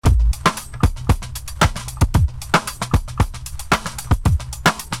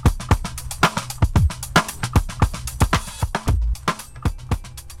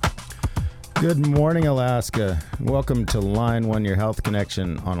Good morning, Alaska. Welcome to Line 1, your health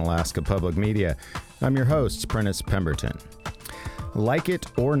connection on Alaska Public Media. I'm your host, Prentice Pemberton. Like it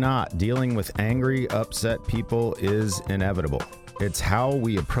or not, dealing with angry, upset people is inevitable. It's how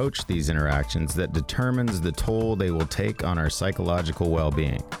we approach these interactions that determines the toll they will take on our psychological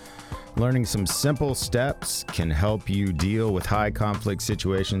well-being. Learning some simple steps can help you deal with high conflict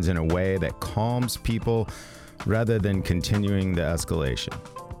situations in a way that calms people rather than continuing the escalation.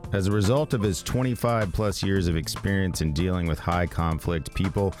 As a result of his 25 plus years of experience in dealing with high conflict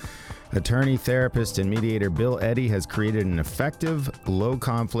people, attorney, therapist, and mediator Bill Eddy has created an effective, low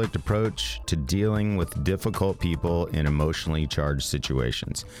conflict approach to dealing with difficult people in emotionally charged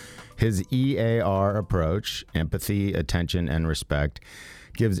situations. His E.A.R. approach, empathy, attention, and respect,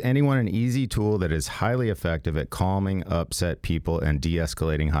 gives anyone an easy tool that is highly effective at calming upset people and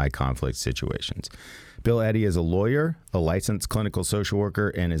de-escalating high conflict situations. Bill Eddy is a lawyer, a licensed clinical social worker,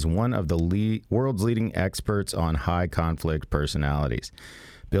 and is one of the world's leading experts on high conflict personalities.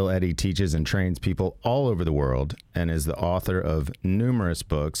 Bill Eddy teaches and trains people all over the world and is the author of numerous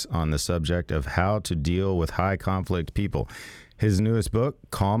books on the subject of how to deal with high conflict people. His newest book,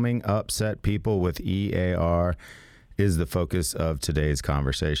 Calming Upset People with E.A.R., is the focus of today's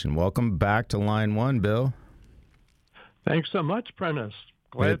conversation. Welcome back to Line 1, Bill. Thanks so much, Prentice.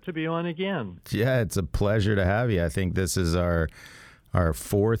 Glad to be on again. Yeah, it's a pleasure to have you. I think this is our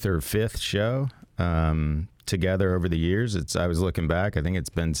fourth or fifth show together over the years. I was looking back. I think it's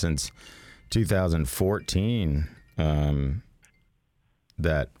been since 2014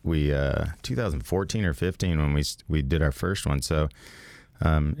 that we 2014 or 15 when we did our first one. So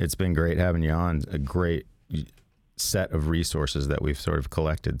it's been great having you on. A great set of resources that we've sort of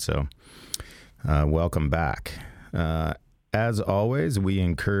collected. So welcome back. As always, we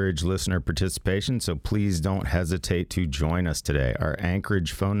encourage listener participation, so please don't hesitate to join us today. Our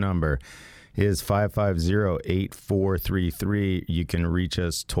Anchorage phone number is 550-8433. You can reach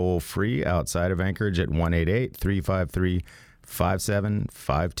us toll-free outside of Anchorage at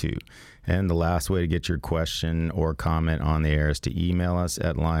 188-353-5752. And the last way to get your question or comment on the air is to email us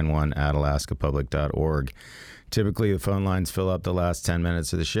at line1@alaskapublic.org. Typically, the phone lines fill up the last 10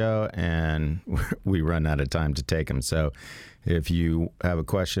 minutes of the show, and we run out of time to take them. So if you have a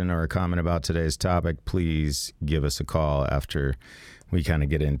question or a comment about today's topic, please give us a call after we kind of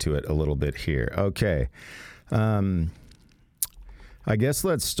get into it a little bit here. Okay. I guess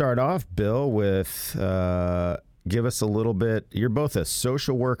let's start off, Bill, with give us a little bit. You're both a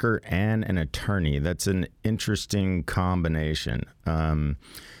social worker and an attorney. That's an interesting combination.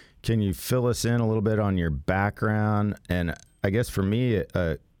 Can you fill us in a little bit on your background? And I guess for me,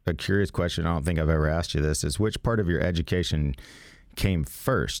 a curious question, I don't think I've ever asked you this, is which part of your education came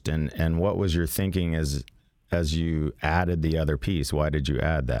first? And what was your thinking as you added the other piece? Why did you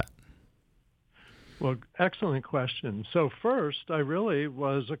add that? Well, excellent question. So first, I really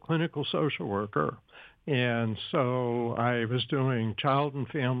was a clinical social worker. And so I was doing child and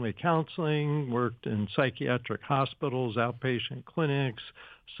family counseling, worked in psychiatric hospitals, outpatient clinics,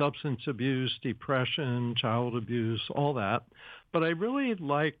 substance abuse, depression, child abuse, all that. But I really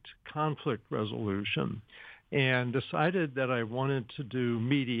liked conflict resolution and decided that I wanted to do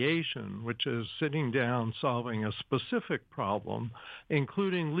mediation, which is sitting down, solving a specific problem,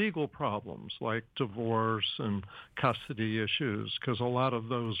 including legal problems like divorce and custody issues, because a lot of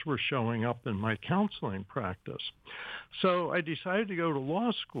those were showing up in my counseling practice. So I decided to go to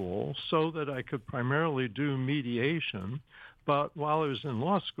law school so that I could primarily do mediation. But while I was in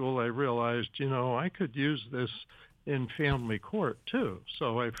law school, I realized, I could use this in family court too.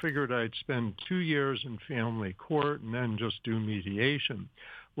 So I figured I'd spend 2 years in family court and then just do mediation.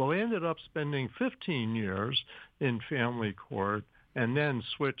 Well, I ended up spending 15 years in family court and then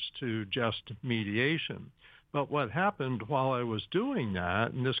switched to just mediation. But what happened while I was doing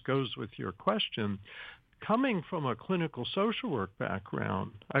that, and this goes with your question, coming from a clinical social work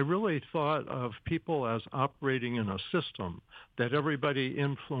background, I really thought of people as operating in a system, that everybody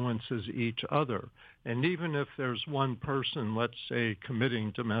influences each other. And even if there's one person, let's say,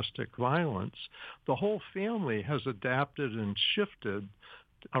 committing domestic violence, the whole family has adapted and shifted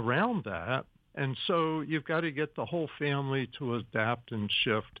around that. And so you've got to get the whole family to adapt and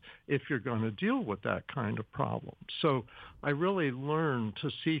shift if you're going to deal with that kind of problem. So I really learned to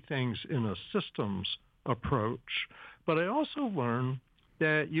see things in a systems approach, but I also learned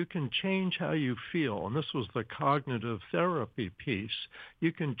that you can change how you feel, and this was the cognitive therapy piece.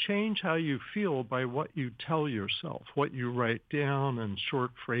 You can change how you feel by what you tell yourself, what you write down, and short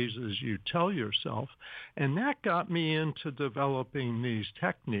phrases you tell yourself, and that got me into developing these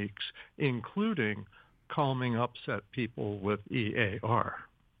techniques, including calming upset people with E.A.R.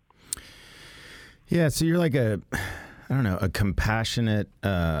 Yeah, so you're like I don't know, a compassionate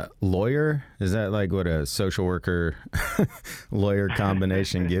lawyer? Is that like what a social worker lawyer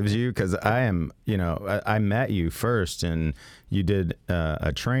combination gives you? Because I am, I met you first and you did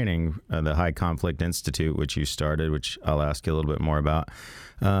a training, the High Conflict Institute, which you started, which I'll ask you a little bit more about.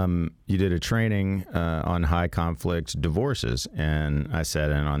 You did a training on high conflict divorces, and I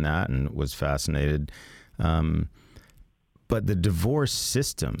sat in on that and was fascinated. But the divorce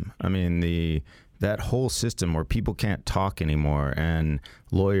system, I mean, that whole system where people can't talk anymore and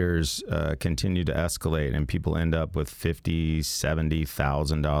lawyers continue to escalate and people end up with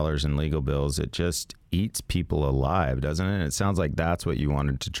 $50,000-$70,000 in legal bills, it just eats people alive, doesn't it? It sounds like that's what you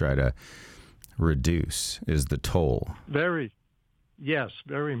wanted to try to reduce, is the toll. Yes,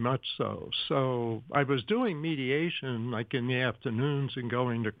 very much so. So I was doing mediation like in the afternoons and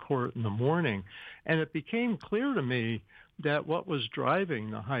going to court in the morning, and it became clear to me that what was driving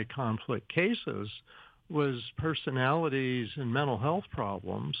the high conflict cases was personalities and mental health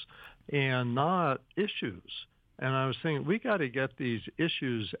problems and not issues. And I was thinking, we got to get these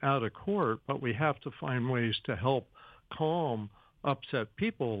issues out of court, but we have to find ways to help calm upset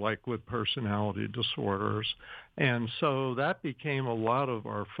people like with personality disorders. And so that became a lot of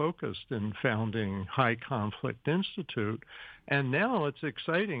our focus in founding High Conflict Institute. And now it's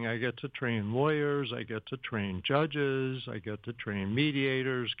exciting. I get to train lawyers, I get to train judges, I get to train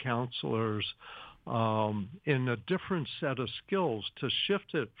mediators, counselors, in a different set of skills to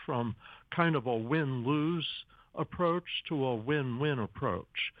shift it from kind of a win-lose approach to a win-win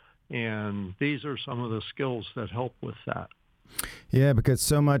approach. And these are some of the skills that help with that. Yeah, because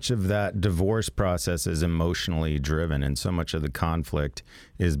so much of that divorce process is emotionally driven, and so much of the conflict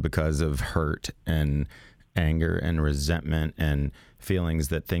is because of hurt and anger and resentment and feelings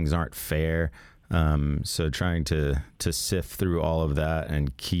that things aren't fair. So trying to sift through all of that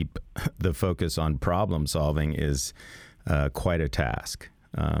and keep the focus on problem solving is quite a task.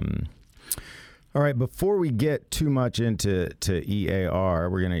 All right, before we get too much into E.A.R,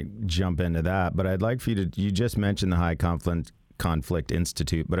 we're going to jump into that, but I'd like for you just mentioned the High Conflict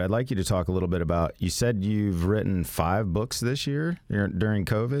Institute, but I'd like you to talk a little bit about, you said you've written 5 books this year during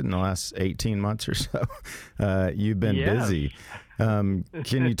COVID in the last 18 months or so. You've been busy. Can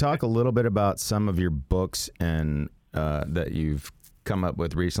you talk a little bit about some of your books and that you've come up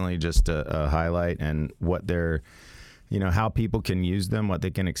with recently, just to highlight, and what they're, how people can use them, what they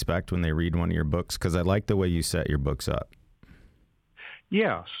can expect when they read one of your books? Because I like the way you set your books up.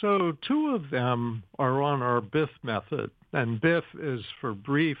 Yeah, so 2 of them are on our BIF method. And BIF is for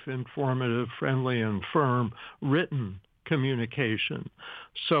brief, informative, friendly, and firm written communication.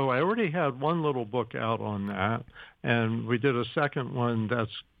 So I already had one little book out on that, and we did a second one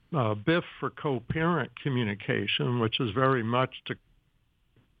that's BIF for co-parent communication, which is very much to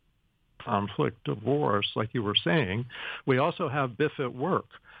conflict divorce, like you were saying. We also have BIF at work,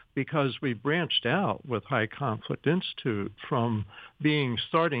 because we branched out with High Conflict Institute from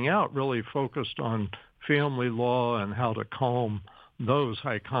starting out really focused on family law and how to calm those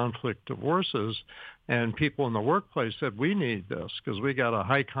high conflict divorces. And people in the workplace said, we need this because we got a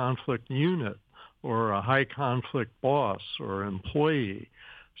high conflict unit or a high conflict boss or employee.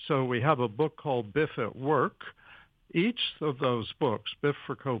 So we have a book called BIF at Work. Each of those books, BIF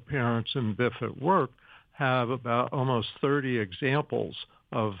for Co-Parents and BIF at Work, have about almost 30 examples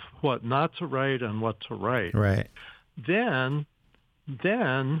of what not to write and what to write. Right. Then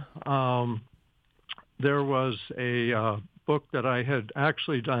there was a book that I had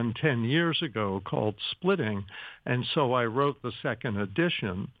actually done 10 years ago called Splitting, and so I wrote the second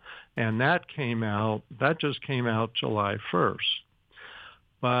edition, and that just came out July 1st.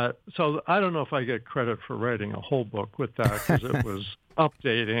 But so I don't know if I get credit for writing a whole book with that because it was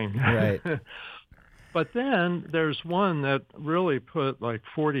updating. Right. But then there's one that really put like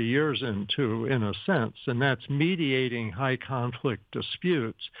 40 years into, in a sense, and that's mediating high conflict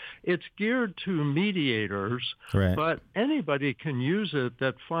disputes. It's geared to mediators, right, but anybody can use it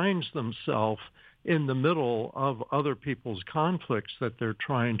that finds themselves in the middle of other people's conflicts that they're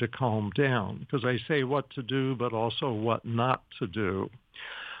trying to calm down, because I say what to do, but also what not to do.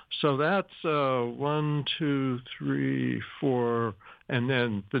 So that's 1, 2, 3, 4, and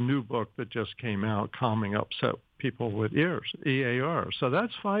then the new book that just came out, Calming Upset People with E.A.R. So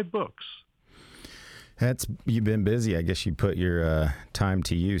that's 5 books. You've been busy. I guess you put your time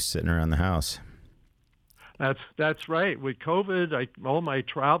to use sitting around the house. That's right. With COVID, all my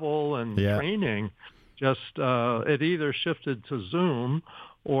travel and training, just it either shifted to Zoom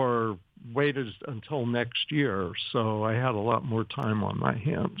or waited until next year, so I had a lot more time on my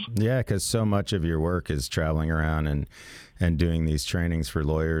hands. Yeah, because so much of your work is traveling around and doing these trainings for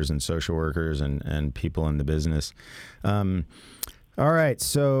lawyers and social workers and people in the business. All right,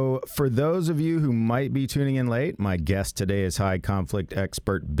 so for those of you who might be tuning in late, my guest today is high conflict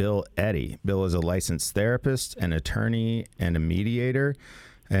expert Bill Eddy. Bill is a licensed therapist, an attorney, and a mediator,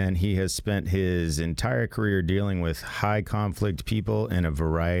 and he has spent his entire career dealing with high conflict people in a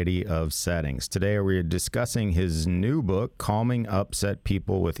variety of settings. Today we're discussing his new book, Calming Upset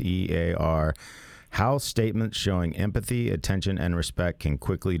People with E.A.R, How Statements Showing Empathy, Attention, and Respect Can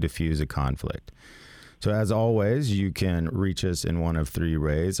Quickly Diffuse a Conflict. So as always, you can reach us in one of three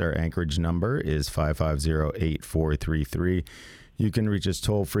ways. Our Anchorage number is 550-8433. You can reach us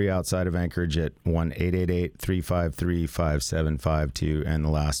toll-free outside of Anchorage at 1-888-353-5752. And the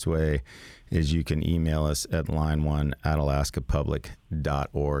last way is you can email us at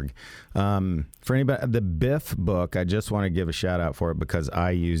line1@alaskapublic.org. For anybody, the Biff book, I just want to give a shout out for it because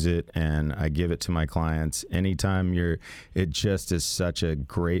I use it and I give it to my clients anytime it just is such a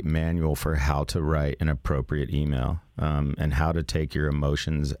great manual for how to write an appropriate email, and how to take your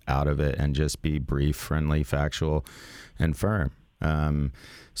emotions out of it and just be brief, friendly, factual, and firm.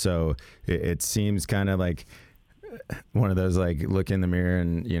 So it seems kind of like one of those, like, look in the mirror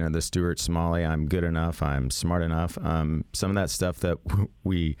and, the Stuart Smalley, I'm good enough, I'm smart enough. Some of that stuff that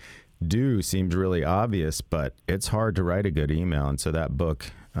we do seems really obvious, but it's hard to write a good email. And so that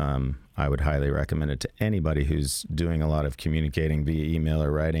book, I would highly recommend it to anybody who's doing a lot of communicating via email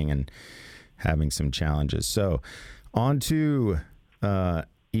or writing and having some challenges. So on to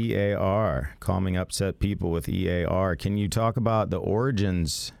E.A.R, Calming Upset People with E.A.R. Can you talk about the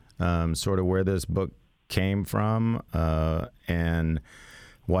origins, sort of where this book came from, and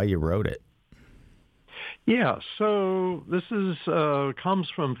why you wrote it? Yeah, so this comes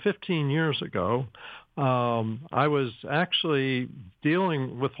from 15 years ago. I was actually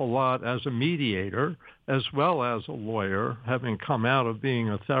dealing with a lot as a mediator as well as a lawyer, having come out of being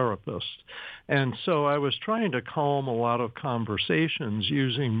a therapist. And so I was trying to calm a lot of conversations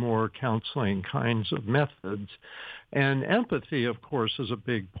using more counseling kinds of methods. And empathy, of course, is a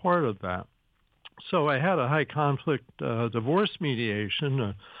big part of that. So I had a high conflict divorce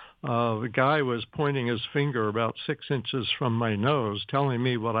mediation. The guy was pointing his finger about 6 inches from my nose, telling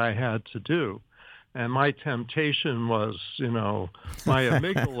me what I had to do. And my temptation was, my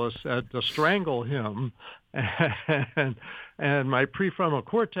amygdala said to strangle him. And my prefrontal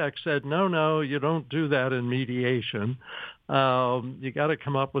cortex said, no, you don't do that in mediation. You got to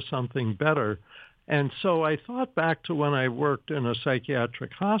come up with something better. And so I thought back to when I worked in a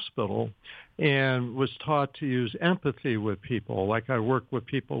psychiatric hospital and was taught to use empathy with people. Like, I worked with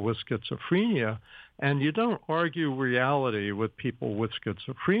people with schizophrenia, and you don't argue reality with people with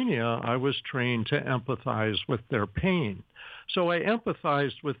schizophrenia. I was trained to empathize with their pain. So I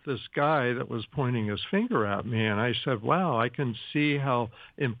empathized with this guy that was pointing his finger at me, and I said, wow, I can see how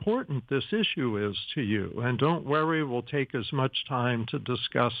important this issue is to you. And don't worry, we'll take as much time to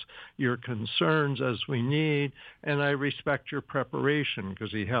discuss your concerns as we need, and I respect your preparation,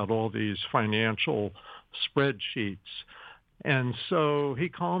 because he had all these financial spreadsheets. And so he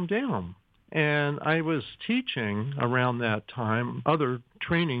calmed down. And I was teaching around that time other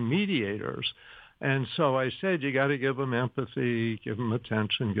training mediators. And so I said, you got to give them empathy, give them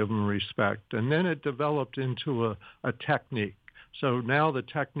attention, give them respect. And then it developed into a technique. So now the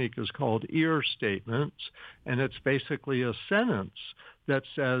technique is called E.A.R statements, and it's basically a sentence that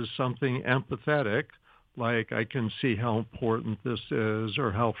says something empathetic, like, I can see how important this is,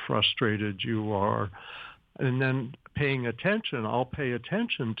 or how frustrated you are. And then paying attention, I'll pay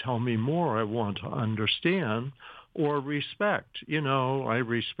attention, tell me more, I want to understand. Or respect, I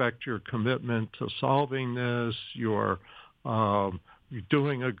respect your commitment to solving this, you're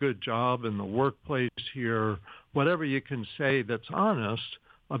doing a good job in the workplace here, whatever you can say that's honest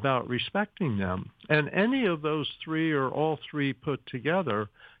about respecting them. And any of those three or all three put together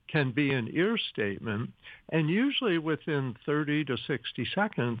can be an E.A.R statement, and usually within 30 to 60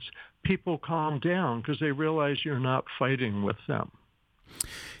 seconds, people calm down because they realize you're not fighting with them.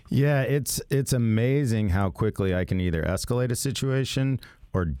 Yeah, it's amazing how quickly I can either escalate a situation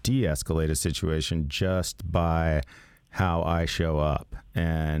or de-escalate a situation just by how I show up.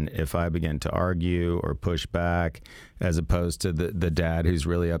 And if I begin to argue or push back, as opposed to the dad who's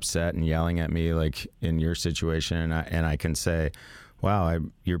really upset and yelling at me, like in your situation, and I can say, wow,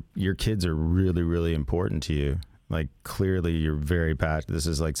 your kids are really, really important to you. Like, clearly you're very passionate. This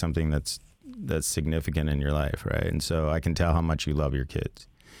is like something that's significant in your life, right? And so I can tell how much you love your kids.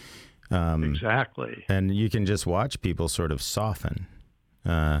 Exactly. And you can just watch people sort of soften.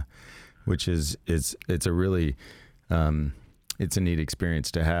 which is it's a really it's a neat experience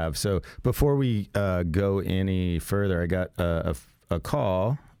to have. So before we go any further, I got a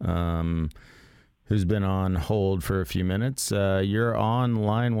call. Who's been on hold for a few minutes. You're on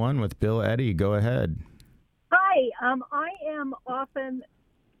line one with Bill Eddy. Go ahead. Hi. I am often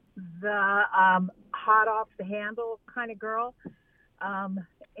the hot off the handle kind of girl.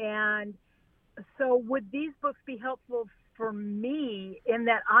 And so would these books be helpful for me in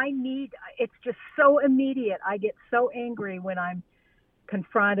that it's just so immediate. I get so angry when I'm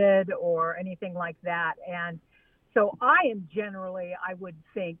confronted or anything like that. And so I am generally, I would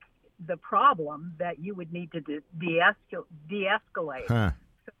think, the problem that you would need to de-escalate. Huh.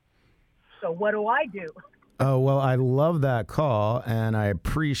 So what do I do? Oh, well, I love that call, and I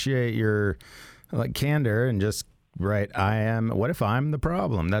appreciate your candor and just what if I'm the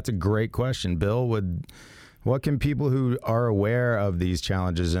problem? That's a great question. Bill, what can people who are aware of these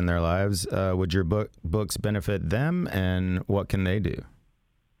challenges in their lives, would your books benefit them, and what can they do?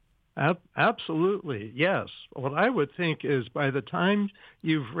 Absolutely, yes. What I would think is by the time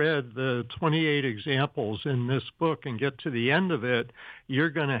you've read the 28 examples in this book and get to the end of it, you're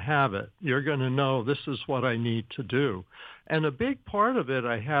going to have it. You're going to know this is what I need to do. And a big part of it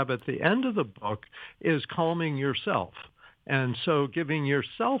I have at the end of the book is calming yourself. And so giving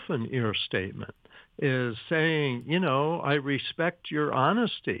yourself an E.A.R statement is saying, I respect your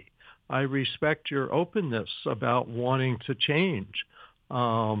honesty. I respect your openness about wanting to change.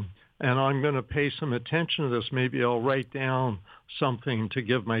 And I'm going to pay some attention to this. Maybe I'll write down something to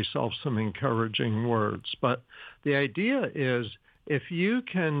give myself some encouraging words. But the idea is if you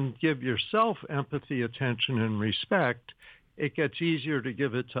can give yourself empathy, attention, and respect, it gets easier to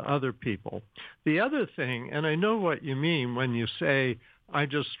give it to other people. The other thing, and I know what you mean when you say, I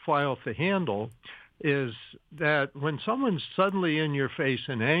just fly off the handle, is that when someone's suddenly in your face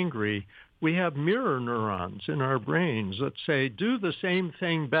and angry, we have mirror neurons in our brains that say, do the same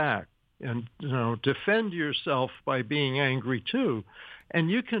thing back and defend yourself by being angry too. And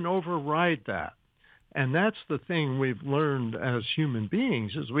you can override that. And that's the thing we've learned as human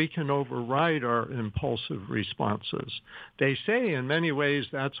beings is we can override our impulsive responses. They say in many ways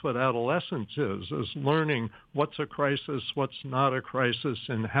that's what adolescence is learning what's a crisis, what's not a crisis,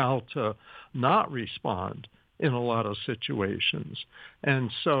 and how to not respond in a lot of situations.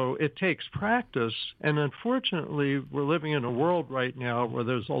 And so it takes practice. And unfortunately, we're living in a world right now where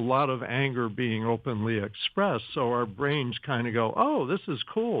there's a lot of anger being openly expressed. So our brains kind of go, oh, this is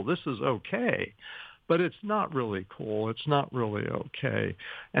cool. This is okay. But it's not really cool. It's not really okay.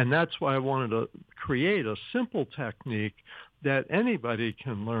 And that's why I wanted to create a simple technique that anybody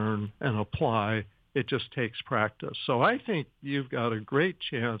can learn and apply. It just takes practice. So I think you've got a great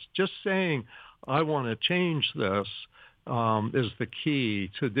chance. Just saying, I want to change this is the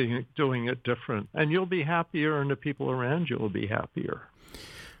key to doing it different. And you'll be happier, and the people around you will be happier.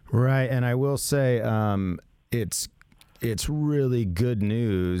 Right. And I will say it's really good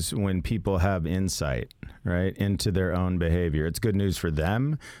news when people have insight, right, into their own behavior. It's good news for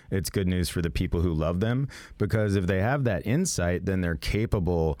them. It's good news for the people who love them, because if they have that insight, then they're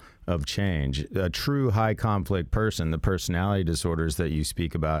capable of change. A true high conflict person, the personality disorders that you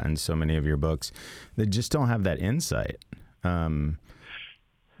speak about in so many of your books, they just don't have that insight.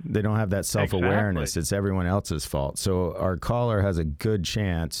 They don't have that self-awareness. Exactly. It's everyone else's fault. So our caller has a good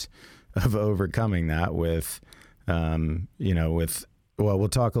chance of overcoming that with we'll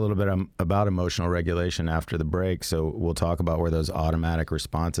talk a little bit about emotional regulation after the break. So we'll talk about where those automatic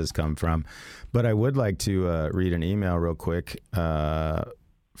responses come from. But I would like to read an email real quick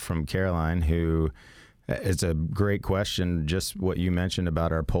from Caroline, who is a great question, just what you mentioned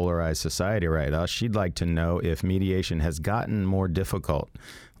about our polarized society right now. She'd like to know if mediation has gotten more difficult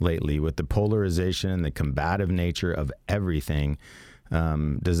lately with the polarization and the combative nature of everything.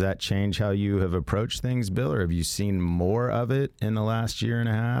 Does that change how you have approached things, Bill, or have you seen more of it in the last year and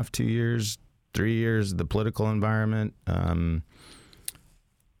a half, 2 years, 3 years, the political environment? How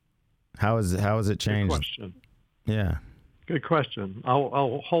has it changed? Good question. Yeah. Good question.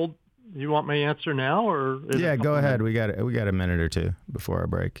 I'll hold. You want my answer now, or yeah, go ahead. We got a minute or two before our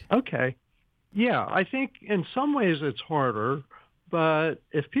break. Okay. Yeah, I think in some ways it's harder, but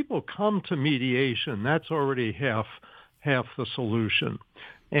if people come to mediation, that's already half the solution.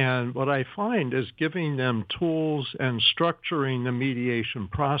 And what I find is giving them tools and structuring the mediation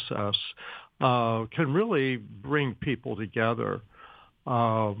process can really bring people together.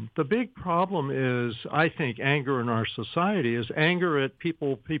 The big problem is, I think, anger in our society is anger at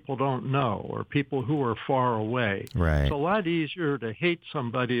people don't know or people who are far away. Right. It's a lot easier to hate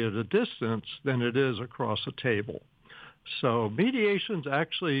somebody at a distance than it is across a table. So mediation's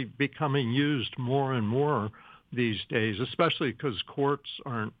actually becoming used more and more these days, especially because courts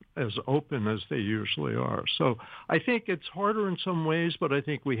aren't as open as they usually are. So I think it's harder in some ways, but I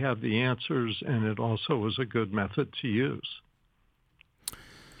think we have the answers, and it also is a good method to use.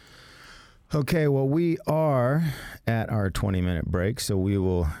 Okay, well, we are at our 20-minute break, so we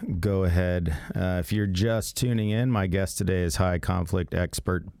will go ahead. If you're just tuning in, my guest today is high conflict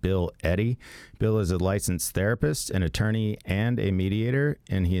expert Bill Eddy. Bill is a licensed therapist, an attorney, and a mediator,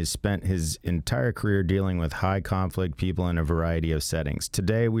 and he has spent his entire career dealing with high conflict people in a variety of settings.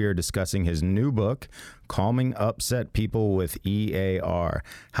 Today, we are discussing his new book, Calming Upset People with E.A.R,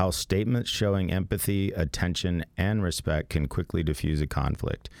 How Statements Showing Empathy, Attention, and Respect Can Quickly Diffuse a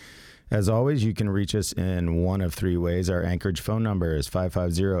Conflict. As always, you can reach us in one of three ways. Our Anchorage phone number is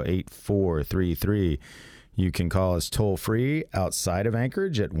 550-8433. You can call us toll-free outside of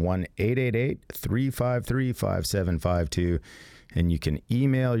Anchorage at 1-888-353-5752. And you can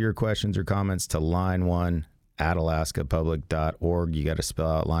email your questions or comments to line1@alaskapublic.org. You got to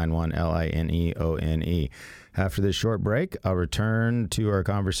spell out line 1, Lineone. After this short break, I'll return to our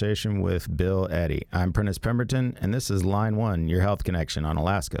conversation with Bill Eddy. I'm Prentice Pemberton, and this is Line 1, your health connection on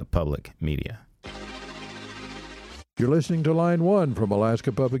Alaska Public Media. You're listening to Line 1 from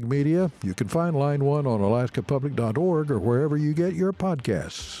Alaska Public Media. You can find Line 1 on alaskapublic.org or wherever you get your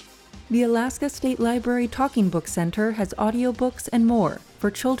podcasts. The Alaska State Library Talking Book Center has audiobooks and more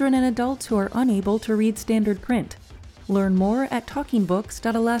for children and adults who are unable to read standard print. Learn more at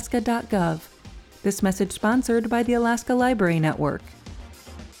talkingbooks.alaska.gov. This message sponsored by the Alaska Library Network.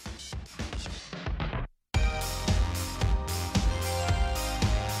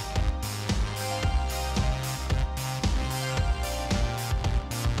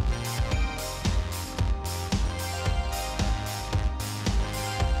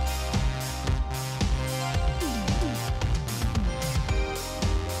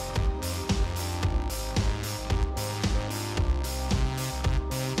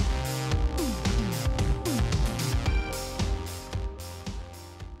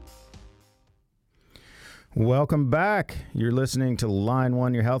 Welcome back. You're listening to Line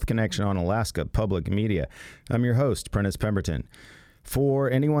 1, your health connection on Alaska Public Media. I'm your host, Prentice Pemberton.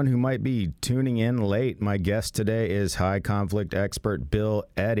 For anyone who might be tuning in late, my guest today is high conflict expert Bill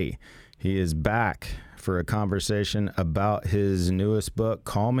Eddy. He is back for a conversation about his newest book,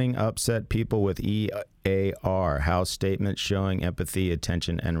 Calming Upset People with E.A.R, How Statements Showing Empathy,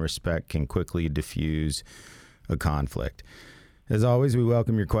 Attention, and Respect Can Quickly Diffuse a Conflict. As always, we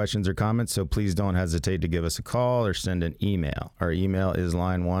welcome your questions or comments, so please don't hesitate to give us a call or send an email. Our email is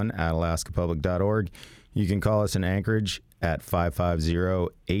line1@alaskapublic.org. You can call us in Anchorage at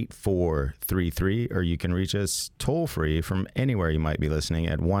 550-8433, or you can reach us toll-free from anywhere you might be listening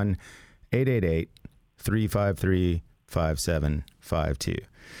at 1-888-353-5752.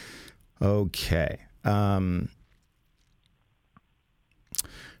 Okay. All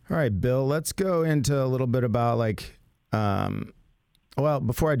right, Bill, let's go into a little bit about well,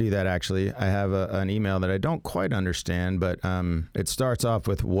 before I do that, actually, I have an email that I don't quite understand, but it starts off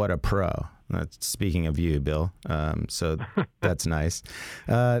with "What a pro." That's speaking of you, Bill. So that's nice.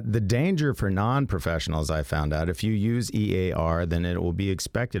 The danger for non-professionals, I found out, if you use E.A.R, then it will be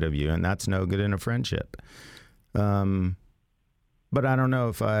expected of you, and that's no good in a friendship. But I don't know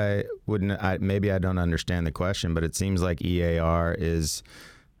if I wouldn't. Maybe I don't understand the question, but it seems like E.A.R is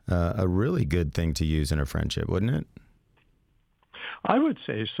a really good thing to use in a friendship, wouldn't it? I would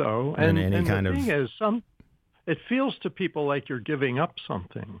say so. And the thing is, it feels to people like you're giving up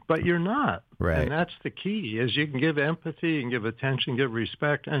something, but you're not. Right. And that's the key, is you can give empathy and give attention, give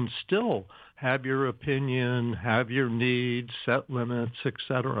respect, and still have your opinion, have your needs, set limits,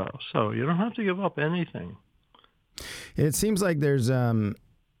 etc. So you don't have to give up anything. It seems like there's it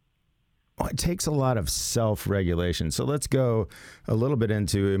takes a lot of self-regulation. So let's go a little bit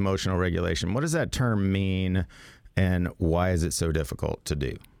into emotional regulation. What does that term mean? And why is it so difficult to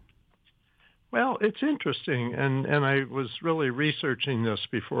do? Well, it's interesting, and I was really researching this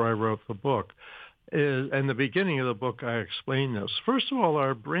before I wrote the book. In the beginning of the book, I explain this. First of all,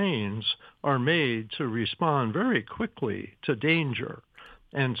 our brains are made to respond very quickly to danger.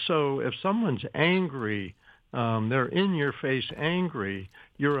 And so if someone's angry, they're in your face angry,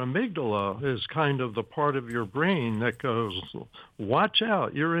 your amygdala is kind of the part of your brain that goes, watch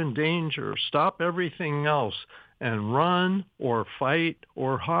out, you're in danger, stop everything else, and run or fight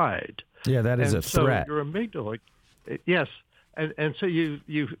or hide. Yeah, that is a threat. So your amygdala, yes. And so you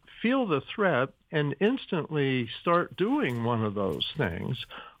feel the threat and instantly start doing one of those things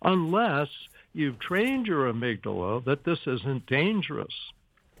unless you've trained your amygdala that this isn't dangerous.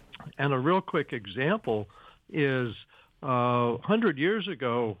 And a real quick example is 100 years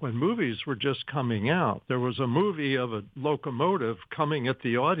ago, when movies were just coming out, there was a movie of a locomotive coming at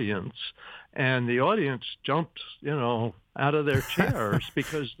the audience, and the audience jumped, out of their chairs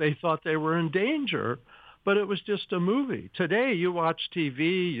because they thought they were in danger. But it was just a movie. Today, you watch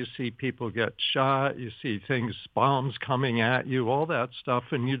TV, you see people get shot, you see bombs coming at you, all that stuff,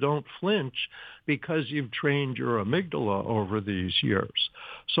 and you don't flinch because you've trained your amygdala over these years.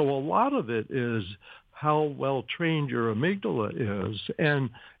 So a lot of it is how well trained your amygdala is. And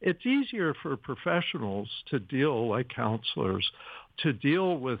it's easier for professionals to deal, like counselors, to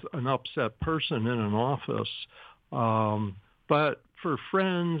deal with an upset person in an office. But for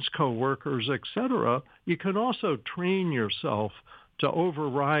friends, coworkers, etc., you can also train yourself to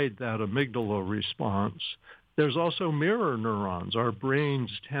override that amygdala response. There's also mirror neurons. Our brains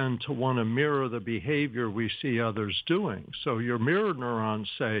tend to want to mirror the behavior we see others doing. So your mirror neurons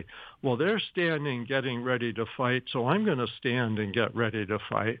say, well, they're standing getting ready to fight, so I'm going to stand and get ready to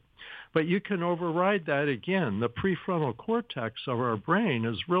fight. But you can override that again. The prefrontal cortex of our brain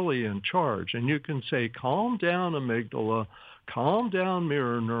is really in charge. And you can say, calm down, amygdala, calm down,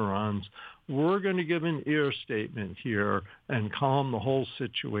 mirror neurons. We're going to give an E.A.R statement here and calm the whole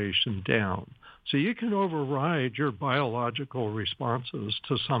situation down. So you can override your biological responses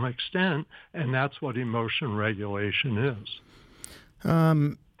to some extent, and that's what emotion regulation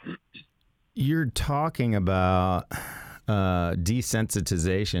is. You're talking about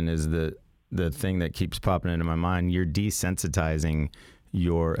desensitization is the thing that keeps popping into my mind. You're desensitizing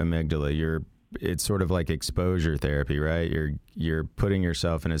your amygdala. It's sort of like exposure therapy, right? You're putting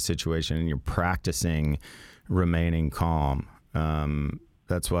yourself in a situation and you're practicing remaining calm.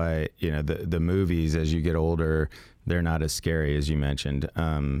 That's why, the movies, as you get older, they're not as scary as you mentioned.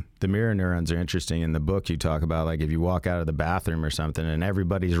 The mirror neurons are interesting. In the book, you talk about, like, if you walk out of the bathroom or something and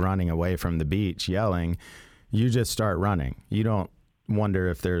everybody's running away from the beach yelling, you just start running. You don't wonder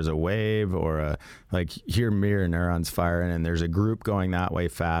if there's a wave or hear mirror neurons firing and there's a group going that way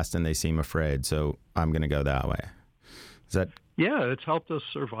fast and they seem afraid, so I'm going to go that way. Is that? Yeah, it's helped us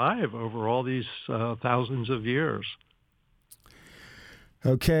survive over all these thousands of years.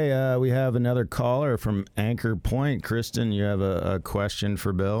 Okay, we have another caller from Anchor Point. Kristen, you have a question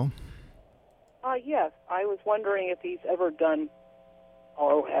for Bill? Yes, I was wondering if he's ever done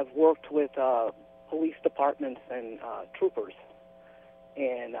or have worked with police departments and troopers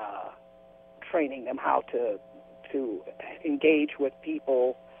in training them how to engage with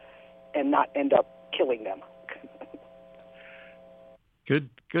people and not end up killing them.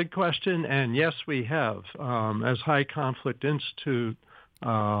 Good question, and yes, we have. As High Conflict Institute,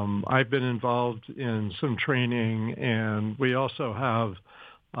 I've been involved in some training, and we also have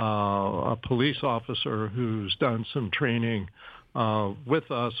a police officer who's done some training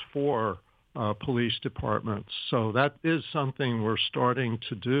with us for police departments. So that is something we're starting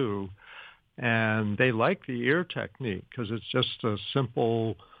to do. And they like the E.A.R technique because it's just a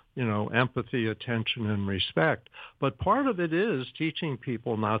simple, empathy, attention, and respect. But part of it is teaching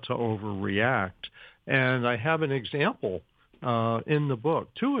people not to overreact. And I have an example in the book,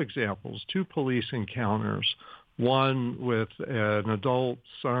 two examples, two police encounters, one with an adult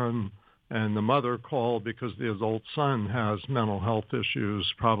son, and the mother called because the adult son has mental health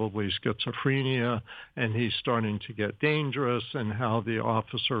issues, probably schizophrenia, and he's starting to get dangerous, and how the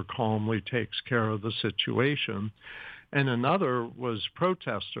officer calmly takes care of the situation. And another was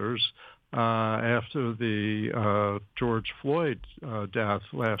protesters after the George Floyd death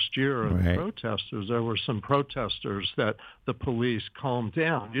last year. And right. Protesters, there were some protesters that the police calmed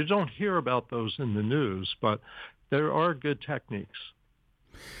down. You don't hear about those in the news, but there are good techniques.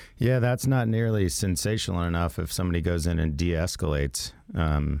 Yeah, that's not nearly sensational enough. If somebody goes in and de-escalates,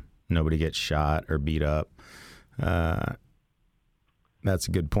 nobody gets shot or beat up. That's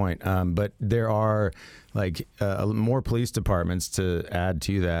a good point. But there are more police departments, to add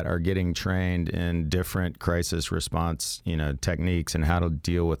to that, are getting trained in different crisis response, techniques and how to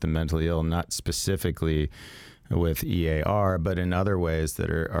deal with the mentally ill, not specifically with E.A.R, but in other ways that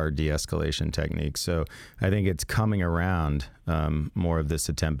are de-escalation techniques. So I think it's coming around, more of this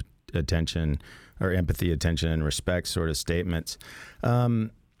attention or empathy, attention, and respect sort of statements.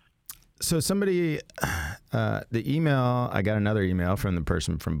 So somebody, the email, I got another email from the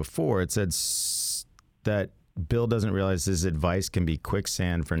person from before. It said that Bill doesn't realize his advice can be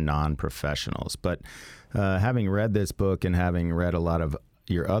quicksand for non-professionals. But having read this book and having read a lot of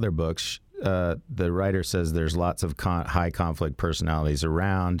your other books, the writer says there's lots of high conflict personalities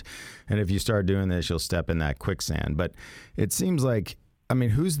around. And if you start doing this, you'll step in that quicksand. But it seems like,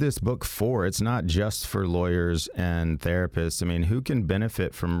 who's this book for? It's not just for lawyers and therapists. Who can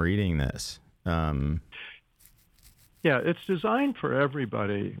benefit from reading this? Yeah, it's designed for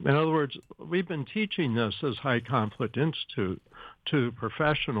everybody. In other words, we've been teaching this as High Conflict Institute to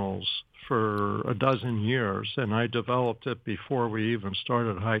professionals for a dozen years, and I developed it before we even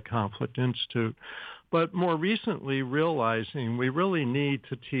started High Conflict Institute. But more recently, realizing we really need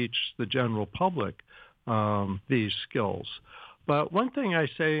to teach the general public these skills. But one thing I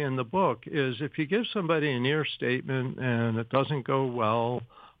say in the book is if you give somebody an E.A.R statement and it doesn't go well,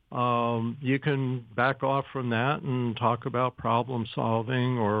 you can back off from that and talk about problem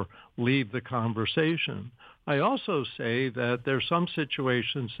solving or leave the conversation. I also say that there's some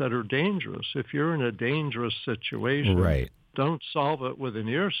situations that are dangerous. If you're in a dangerous situation, right, don't solve it with an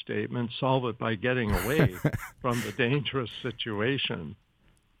E.A.R statement. Solve it by getting away from the dangerous situation.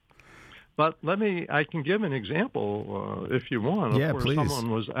 But I can give an example if you want. Yeah, of where please.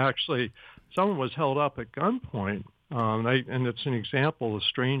 Someone was held up at gunpoint. And it's an example of a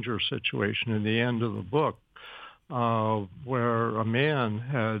stranger situation in the end of the book, where a man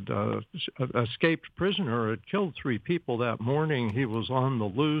had escaped prisoner, had killed 3 people that morning. He was on the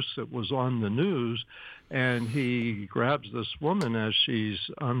loose. It was on the news. And he grabs this woman as she's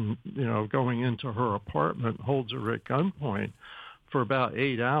going into her apartment, holds her at gunpoint for about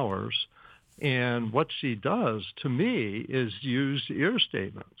 8 hours. And what she does, to me, is use E.A.R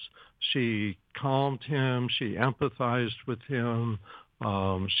statements. She calmed him. She empathized with him.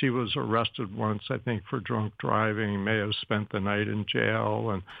 She was arrested once, I think, for drunk driving, may have spent the night in jail,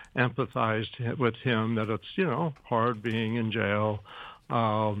 and empathized with him that it's, hard being in jail.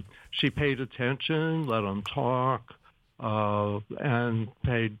 She paid attention, let him talk, and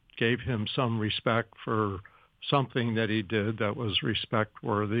gave him some respect for something that he did that was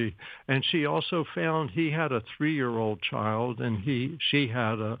respect-worthy. And she also found he had a 3-year-old child, and she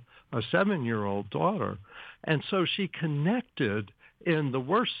had a 7-year-old daughter. And so she connected in the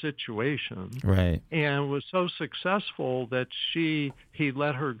worst situation, right, and was so successful that he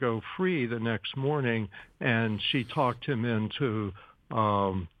let her go free the next morning, and she talked him into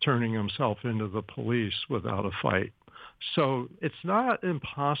turning himself into the police without a fight. So it's not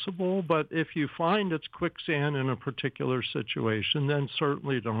impossible, but if you find it's quicksand in a particular situation, then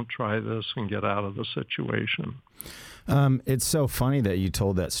certainly don't try this and get out of the situation. It's so funny that you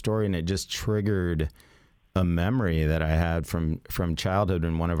told that story, and it just triggered a memory that I had from childhood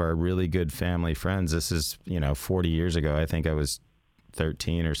and one of our really good family friends. This is, 40 years ago. I think I was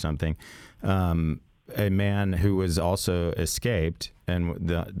 13 or something. A man who was also escaped, and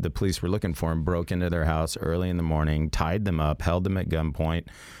the police were looking for him, broke into their house early in the morning, tied them up, held them at gunpoint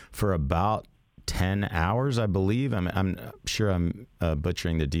for about 10 hours, I believe. I'm sure I'm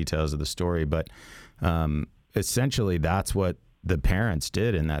butchering the details of the story, but essentially that's what the parents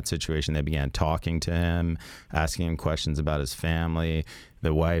did in that situation. They began talking to him, asking him questions about his family.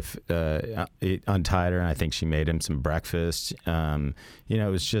 The wife untied her, and I think she made him some breakfast. It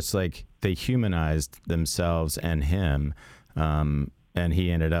was just like they humanized themselves and him, and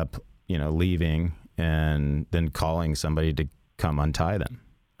he ended up, leaving and then calling somebody to come untie them.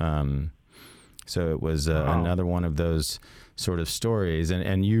 So it was another one of those sort of stories.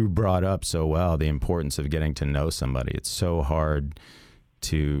 And you brought up so well the importance of getting to know somebody. It's so hard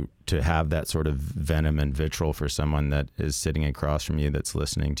to have that sort of venom and vitriol for someone that is sitting across from you, that's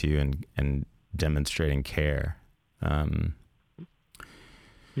listening to you and demonstrating care.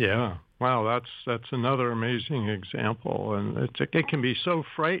 Yeah. Wow, that's another amazing example. And it can be so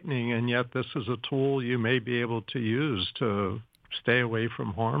frightening, and yet this is a tool you may be able to use to stay away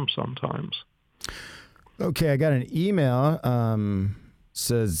from harm sometimes. Okay, I got an email.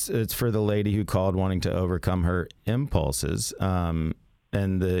 Says it's for the lady who called wanting to overcome her impulses. And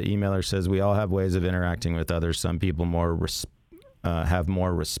the emailer says, we all have ways of interacting with others. Some people have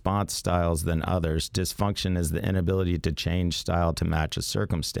more response styles than others. Dysfunction is the inability to change style to match a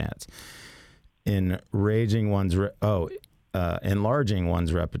circumstance. Enlarging one's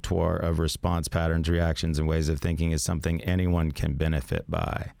repertoire of response patterns, reactions, and ways of thinking is something anyone can benefit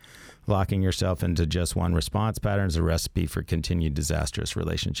by. Locking yourself into just one response pattern is a recipe for continued disastrous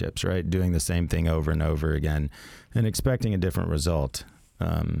relationships, right? Doing the same thing over and over again and expecting a different result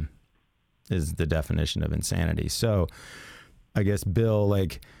is the definition of insanity. So I guess, Bill,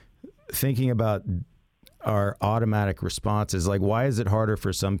 thinking about our automatic responses, why is it harder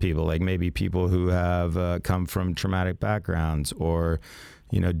for some people, maybe people who have come from traumatic backgrounds or,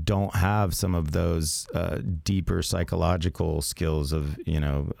 don't have some of those deeper psychological skills of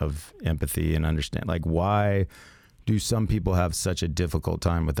empathy and understand, why do some people have such a difficult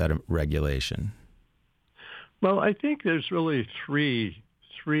time with that regulation? Well, I think there's really three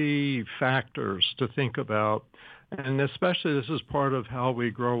factors to think about. And especially this is part of how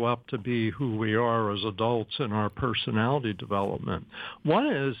we grow up to be who we are as adults in our personality development. One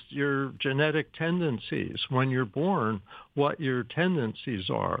is your genetic tendencies. When you're born, what your tendencies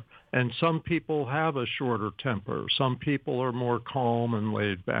are. And some people have a shorter temper. Some people are more calm and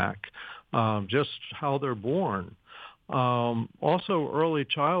laid back, just how they're born. Also, early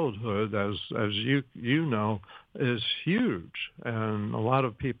childhood, as you know, is huge, and a lot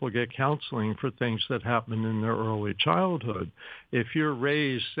of people get counseling for things that happen in their early childhood. If you're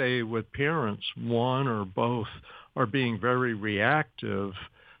raised, say, with parents, one or both are being very reactive,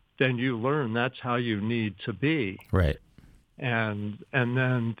 then you learn that's how you need to be. Right. And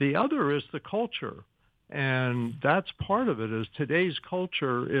then the other is the culture, and that's part of it. Is today's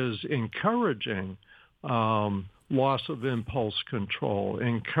culture is encouraging loss of impulse control,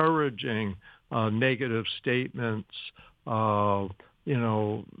 encouraging negative statements,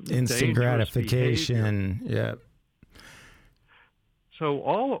 instant gratification. Behavior. Yeah. So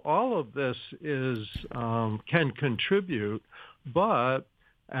all of this is can contribute, but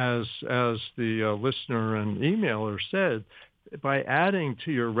as the listener and emailer said, by adding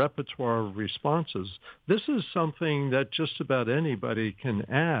to your repertoire of responses, this is something that just about anybody can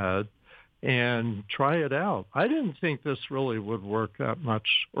add and try it out. I didn't think this really would work that much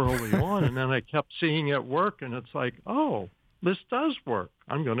early on, and then I kept seeing it work, and it's like, oh, this does work.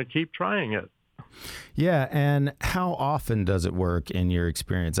 I'm going to keep trying it. Yeah, and how often does it work in your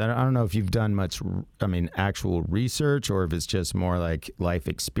experience? I don't know if you've done much, actual research, or if it's just more like life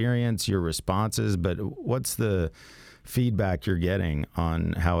experience, your responses, but what's the feedback you're getting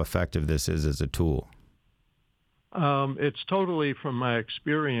on how effective this is as a tool? It's totally from my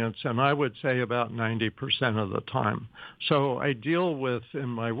experience, and I would say about 90% of the time. So I deal with, in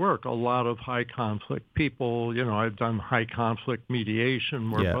my work, a lot of high conflict people. I've done high conflict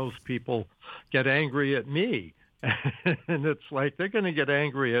mediation where both people get angry at me. And it's like they're going to get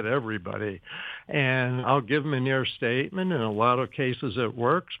angry at everybody. And I'll give them an E.A.R statement. In a lot of cases it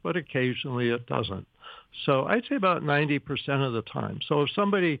works, but occasionally it doesn't. So I'd say about 90% of the time. So if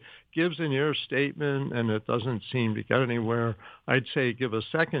somebody gives an E.A.R statement and it doesn't seem to get anywhere, I'd say give a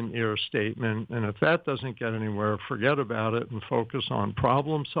second E.A.R statement. And if that doesn't get anywhere, forget about it and focus on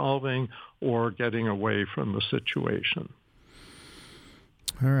problem solving or getting away from the situation.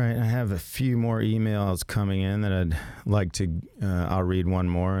 All right. I have a few more emails coming in that I'd like to, I'll read one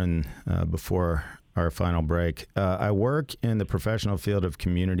more and before our final break. I work in the professional field of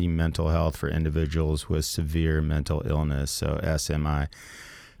community mental health for individuals with severe mental illness, so SMI.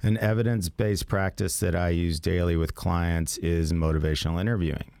 An evidence-based practice that I use daily with clients is motivational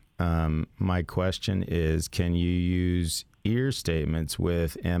interviewing. My question is, can you use E.A.R statements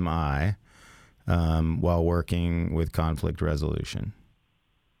with MI while working with conflict resolution?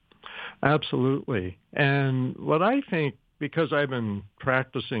 Absolutely. And what I think, because I've been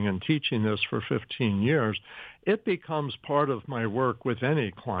practicing and teaching this for 15 years, it becomes part of my work with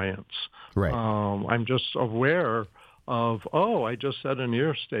any clients. Right. I'm just aware of, I just said an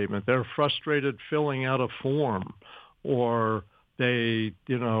E.A.R statement. They're frustrated filling out a form, or they're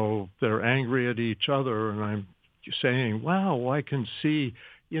angry at each other, and I'm saying, wow, I can see,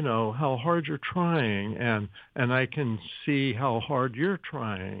 how hard you're trying, and I can see how hard you're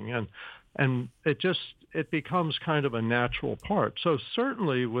trying, and it becomes kind of a natural part. So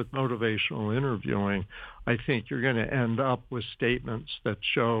certainly with motivational interviewing, I think you're going to end up with statements that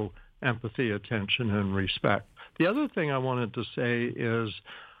show empathy, attention, and respect. The other thing I wanted to say is,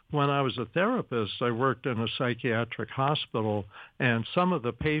 when I was a therapist, I worked in a psychiatric hospital, and some of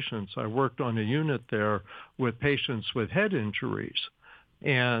the patients, I worked on a unit there with patients with head injuries.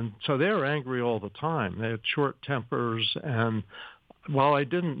 And so they were angry all the time. They had short tempers, and while I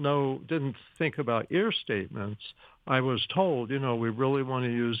didn't think about E.A.R statements, I was told, we really want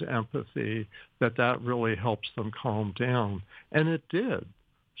to use empathy, that really helps them calm down. And it did.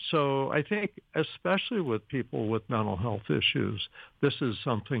 So I think, especially with people with mental health issues, this is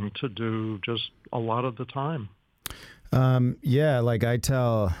something to do just a lot of the time. Like I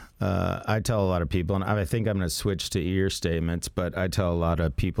tell a lot of people, and I think I'm going to switch to E.A.R statements, but I tell a lot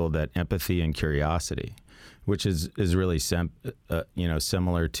of people that empathy and curiosity, which is really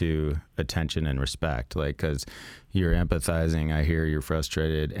similar to attention and respect, like, because you're empathizing, I hear you're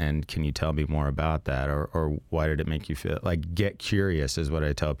frustrated, and can you tell me more about that, or why did it make you feel like, get curious is what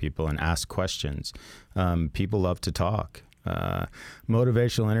I tell people, and ask questions. People love to talk,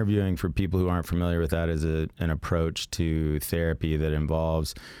 Motivational interviewing, for people who aren't familiar with that, is an approach to therapy that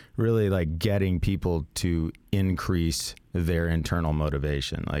involves really like getting people to increase their internal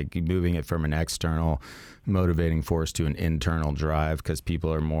motivation, like moving it from an external motivating force to an internal drive, because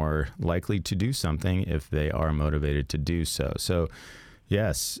people are more likely to do something if they are motivated to do so. So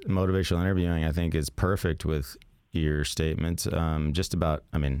yes, motivational interviewing, I think, is perfect with E.A.R statements. Just about,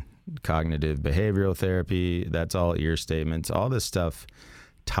 cognitive behavioral therapy, that's all E.A.R statements. All this stuff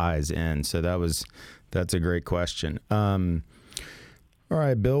ties in. So that's a great question. All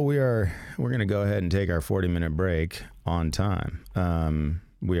right, Bill, we're going to go ahead and take our 40-minute break on time.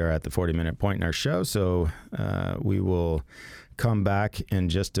 We are at the 40-minute point in our show, so we will come back in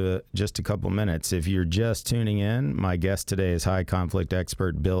just a couple minutes. If you're just tuning in, my guest today is high conflict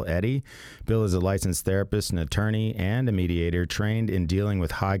expert Bill Eddy. Bill is a licensed therapist, an attorney, and a mediator trained in dealing with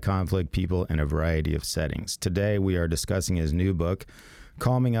high conflict people in a variety of settings. Today, we are discussing his new book,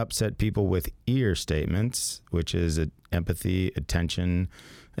 Calming Upset People with E.A.R Statements, which is empathy, attention,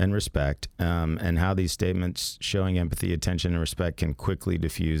 and respect, and how these statements showing empathy, attention, and respect can quickly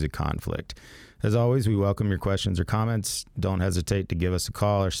diffuse a conflict. As always, we welcome your questions or comments. Don't hesitate to give us a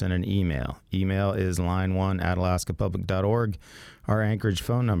call or send an email. Email is line1@alaskapublic.org. Our Anchorage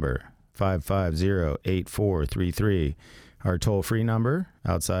phone number, 550-8433. Our toll-free number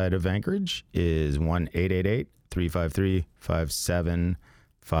outside of Anchorage is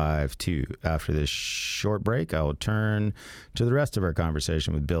 1-888-353-5752. After this short break, I will turn to the rest of our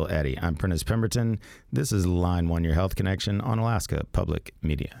conversation with Bill Eddy. I'm Prentice Pemberton. This is Line 1, Your Health Connection on Alaska Public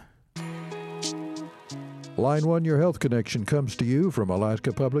Media. Line 1, Your Health Connection comes to you from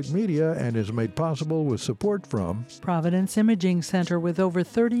Alaska Public Media and is made possible with support from Providence Imaging Center, with over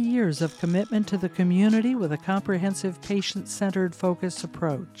 30 years of commitment to the community with a comprehensive patient-centered focus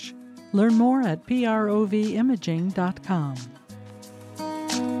approach. Learn more at provimaging.com.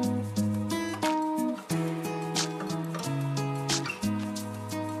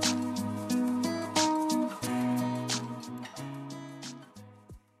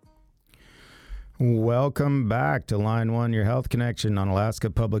 Welcome back to Line 1, Your Health Connection on Alaska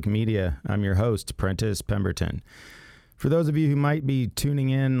Public Media. I'm your host, Prentice Pemberton. For those of you who might be tuning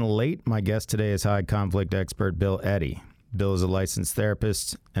in late, my guest today is high conflict expert Bill Eddy. Bill is a licensed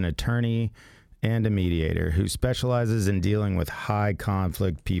therapist, an attorney, and a mediator who specializes in dealing with high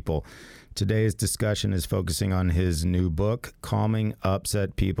conflict people. Today's discussion is focusing on his new book, Calming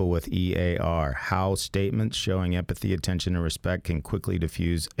Upset People with E.A.R, How Statements Showing Empathy, Attention, and Respect Can Quickly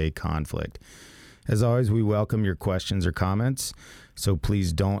Diffuse a Conflict. As always, we welcome your questions or comments, so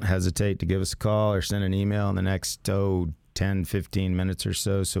please don't hesitate to give us a call or send an email in the next 10, 15 minutes or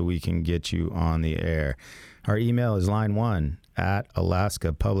so we can get you on the air. Our email is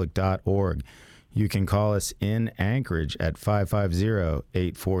line1@alaskapublic.org. You can call us in Anchorage at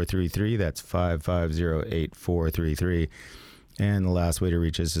 550-8433. That's 550-8433. And the last way to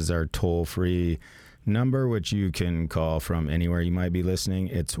reach us is our toll-free number, which you can call from anywhere you might be listening.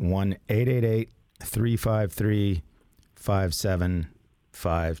 It's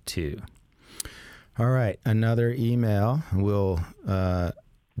 1-888-353-5752. All right, another email. We'll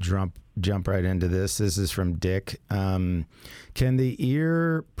jump right into this. This is from Dick. Can the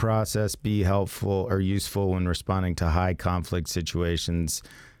E.A.R process be helpful or useful when responding to high conflict situations,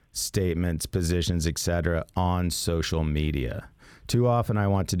 statements, positions, etc. on social media? Too often I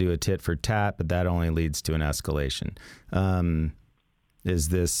want to do a tit for tat, but that only leads to an escalation. Is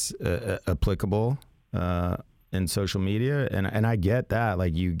this applicable in social media? And I get that,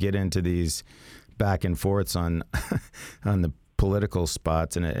 like, you get into these back and forths on on the political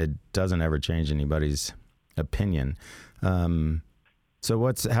spots, and it doesn't ever change anybody's opinion. So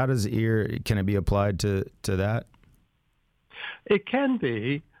how does E.A.R, can it be applied to that? It can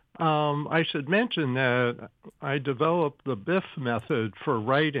be. I should mention that I developed the BIF method for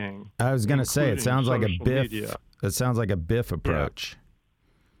writing. I was going to say, it sounds like a BIF. Media. It sounds like a BIF approach.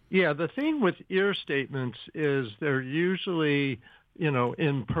 Yeah, the thing with E.A.R statements is they're usually,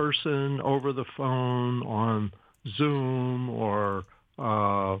 in person, over the phone, on Zoom, or,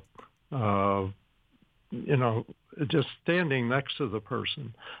 just standing next to the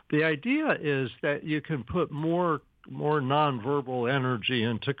person. The idea is that you can put more nonverbal energy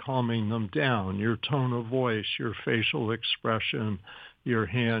into calming them down, your tone of voice, your facial expression, your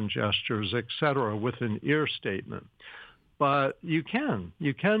hand gestures, etc., with an E.A.R statement. But you can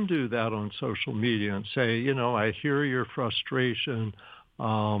do that on social media and say, I hear your frustration.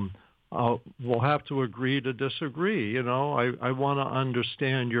 We'll have to agree to disagree. I want to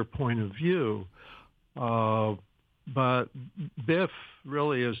understand your point of view. But BIF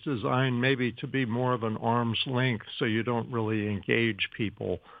really is designed maybe to be more of an arm's length, so you don't really engage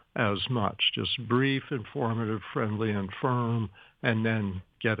people as much. Just brief, informative, friendly, and firm, and then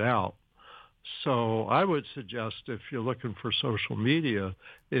get out. So I would suggest, if you're looking for social media,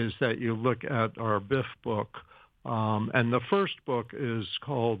 is that you look at our BIF book. And the first book is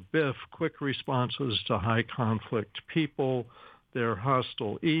called BIF, Quick Responses to High Conflict People, Their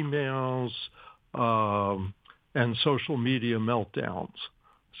Hostile Emails, and Social Media Meltdowns.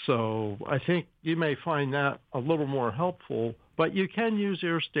 So I think you may find that a little more helpful, but you can use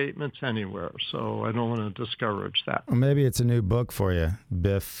E.A.R statements anywhere, so I don't want to discourage that. Well, maybe it's a new book for you,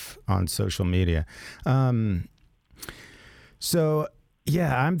 BIF on social media. So,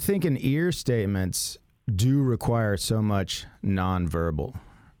 yeah, I'm thinking E.A.R statements do require so much nonverbal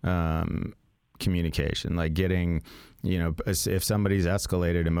communication, like getting, if somebody's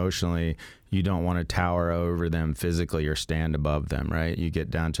escalated emotionally, you don't want to tower over them physically or stand above them, right? You get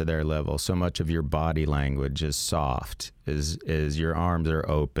down to their level. So much of your body language is soft, is your arms are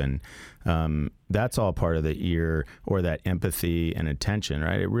open. That's all part of the E.A.R, or that empathy and attention,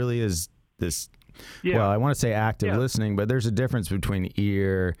 right? It really is this, well, I want to say active listening, but there's a difference between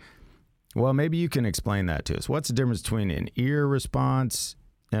E.A.R. Well, maybe you can explain that to us. What's the difference between an E.A.R response,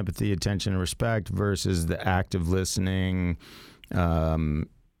 empathy, attention, and respect, versus the active listening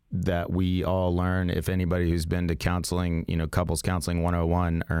that we all learn? If anybody who's been to counseling, couples counseling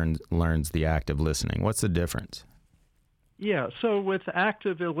 101 learns the active listening. What's the difference? Yeah, so with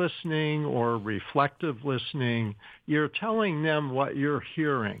active listening or reflective listening, you're telling them what you're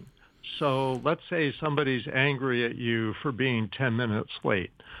hearing. So let's say somebody's angry at you for being 10 minutes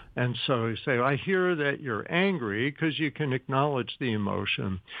late. And so you say, I hear that you're angry, because you can acknowledge the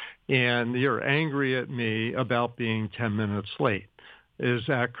emotion, and you're angry at me about being 10 minutes late. Is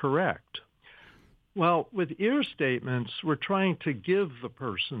that correct? Well, with E.A.R statements, we're trying to give the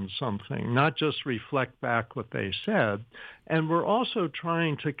person something, not just reflect back what they said. And we're also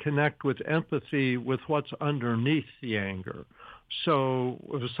trying to connect with empathy with what's underneath the anger. So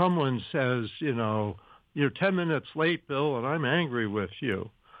if someone says, you're 10 minutes late, Bill, and I'm angry with you,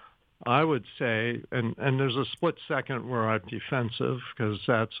 I would say, and there's a split second where I'm defensive because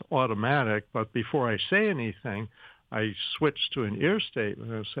that's automatic, but before I say anything, I switch to an E.A.R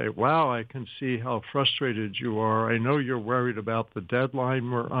statement and say, wow, I can see how frustrated you are. I know you're worried about the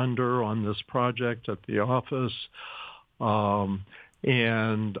deadline we're under on this project at the office.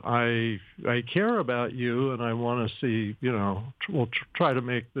 And I care about you, and I want to see, we'll try to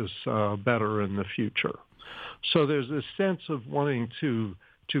make this better in the future. So there's this sense of wanting to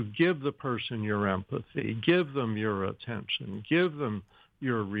give the person your empathy, give them your attention, give them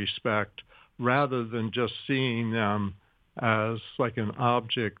your respect, rather than just seeing them as like an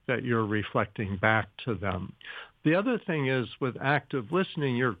object that you're reflecting back to them. The other thing is, with active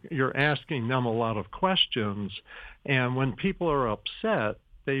listening, you're asking them a lot of questions, and when people are upset,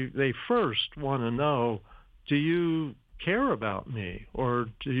 they first want to know, do you care about me, or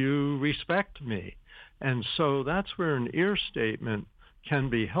do you respect me? And so that's where an E.A.R statement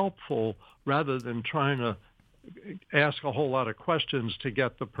can be helpful, rather than trying to ask a whole lot of questions to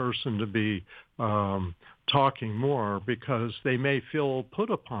get the person to be talking more, because they may feel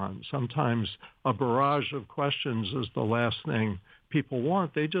put upon. Sometimes a barrage of questions is the last thing people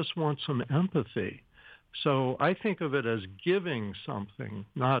want. They just want some empathy. So I think of it as giving something,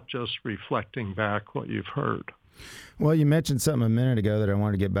 not just reflecting back what you've heard. Well, you mentioned something a minute ago that I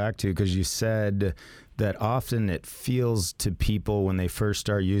wanted to get back to, because you said that often it feels to people when they first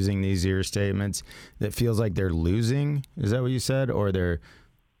start using these E.A.R statements, that feels like they're losing. Is that what you said? Or they're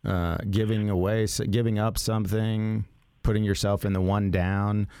giving up something, putting yourself in the one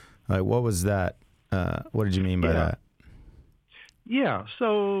down? Like, what was that? What did you mean by that? Yeah,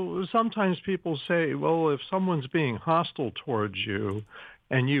 so sometimes people say, well, if someone's being hostile towards you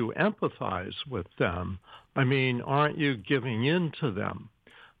and you empathize with them, aren't you giving in to them?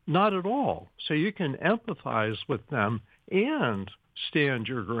 Not at all. So you can empathize with them and stand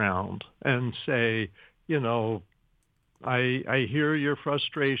your ground and say, I hear your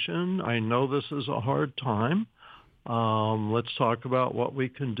frustration. I know this is a hard time. Let's talk about what we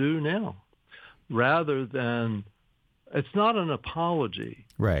can do now. Rather than, it's not an apology.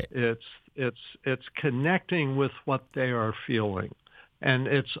 Right. It's connecting with what they are feeling. And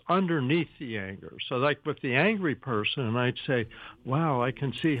it's underneath the anger. So like with the angry person, I'd say, wow, I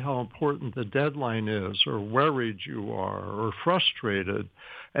can see how important the deadline is, or worried you are, or frustrated.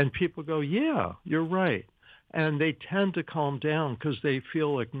 And people go, yeah, you're right. And they tend to calm down because they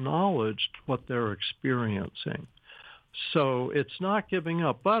feel acknowledged what they're experiencing. So it's not giving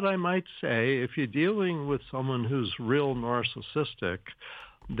up. But I might say if you're dealing with someone who's real narcissistic,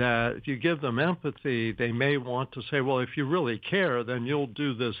 that if you give them empathy, they may want to say, well, if you really care, then you'll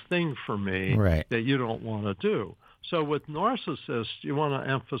do this thing for me that you don't want to do. So with narcissists, you want to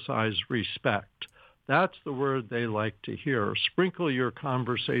emphasize respect. That's the word they like to hear. Sprinkle your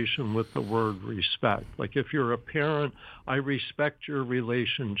conversation with the word respect. Like if you're a parent, I respect your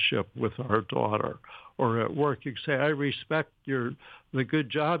relationship with our daughter. Or at work, you say, I respect the good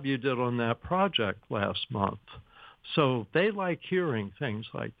job you did on that project last month. So they like hearing things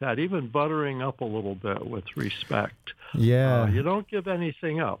like that, even buttering up a little bit with respect. Yeah. You don't give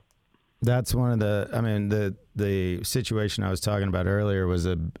anything up. That's one of the situation I was talking about earlier was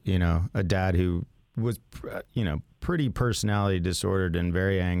a dad who was, pretty personality disordered and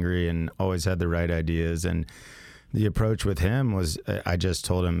very angry and always had the right ideas. And the approach with him was, I just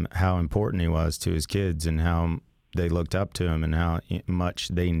told him how important he was to his kids and how they looked up to him and how much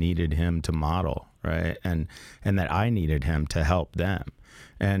they needed him to model, right? And that I needed him to help them.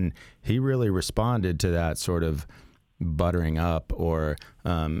 And he really responded to that sort of buttering up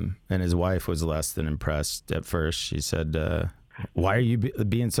and his wife was less than impressed at first. She said, why are you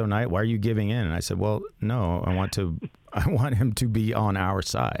being so nice? Why are you giving in? And I said, well, no, I want him to be on our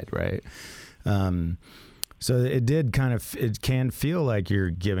side, right? So it can feel like you're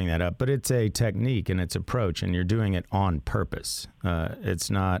giving that up, but it's a technique and it's approach, and you're doing it on purpose. It's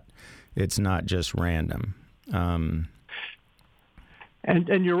not just random.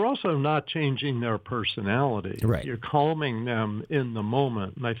 And you're also not changing their personality. Right. You're calming them in the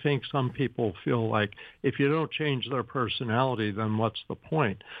moment. And I think some people feel like if you don't change their personality, then what's the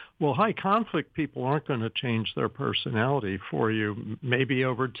point? Well, high conflict people aren't going to change their personality for you maybe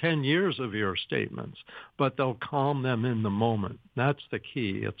over 10 years of your statements, but they'll calm them in the moment. That's the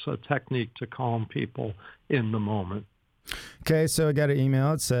key. It's a technique to calm people in the moment. Okay, so I got an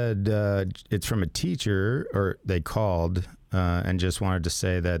email. It said it's from a teacher, or they called and just wanted to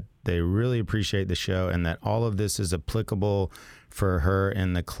say that they really appreciate the show and that all of this is applicable for her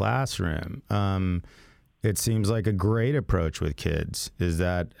in the classroom. It seems like a great approach with kids. Is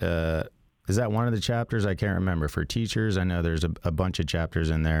that one of the chapters? I can't remember. For teachers, I know there's a bunch of chapters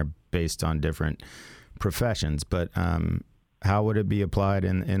in there based on different professions, but how would it be applied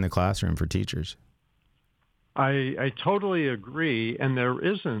in the classroom for teachers? I totally agree, and there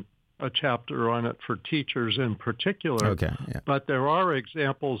isn't a chapter on it for teachers in particular. Okay, yeah. But there are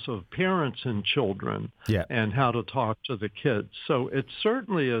examples of parents and children and how to talk to the kids. So it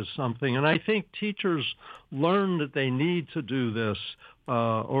certainly is something, and I think teachers learn that they need to do this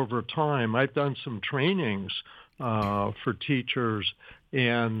over time. I've done some trainings for teachers,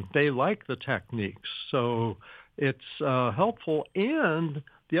 and they like the techniques. So it's helpful. And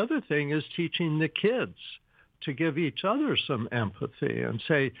the other thing is teaching the kids to give each other some empathy and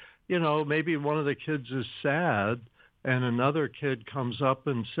say, maybe one of the kids is sad and another kid comes up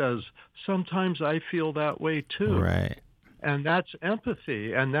and says, sometimes I feel that way too. Right. And that's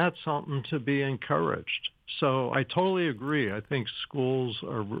empathy, and that's something to be encouraged. So I totally agree. I think schools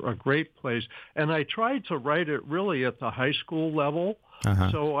are a great place. And I tried to write it really at the high school level.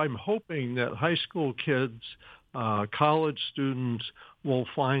 Uh-huh. So I'm hoping that high school kids, college students will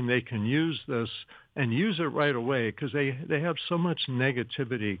find they can use this and use it right away, because they have so much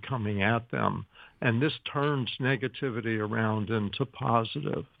negativity coming at them. And this turns negativity around into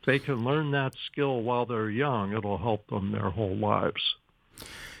positive. If they can learn that skill while they're young, it'll help them their whole lives.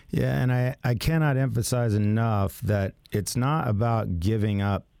 Yeah, and I cannot emphasize enough that it's not about giving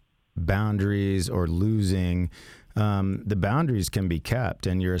up boundaries or losing. The boundaries can be kept,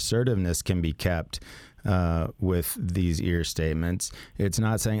 and your assertiveness can be kept with these E.A.R statements. It's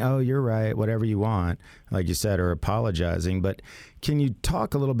not saying, oh, you're right, whatever you want, like you said, or apologizing. But can you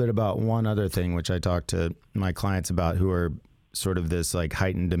talk a little bit about one other thing, which I talk to my clients about, who are sort of this like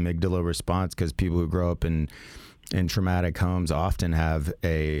heightened amygdala response, because people who grow up in traumatic homes often have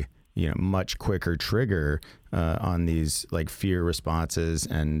a much quicker trigger on these like fear responses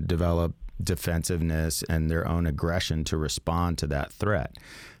and develop defensiveness and their own aggression to respond to that threat.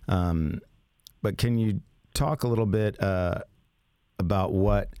 But can you talk a little bit about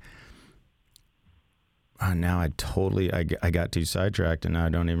what? Now I got too sidetracked, and now I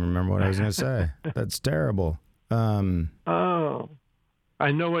don't even remember what I was going to say. That's terrible. Oh,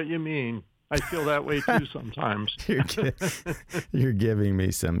 I know what you mean. I feel that way too sometimes. You're giving me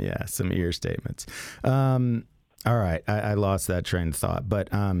some E.A.R statements. All right, I lost that train of thought, but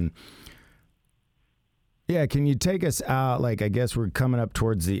yeah, can you take us out? Like, I guess we're coming up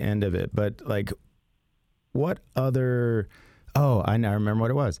towards the end of it, but like, what other? Oh, I now remember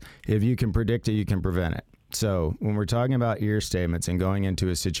what it was. If you can predict it, you can prevent it. So when we're talking about ear statements and going into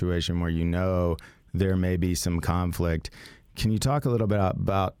a situation where you know there may be some conflict, can you talk a little bit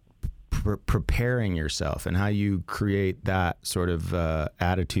about preparing yourself and how you create that sort of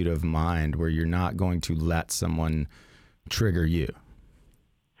attitude of mind where you're not going to let someone trigger you?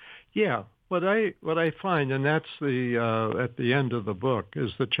 Yeah. What I find, and that's the at the end of the book,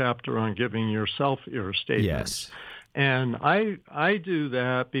 is the chapter on giving yourself ear statements. Yes. And I do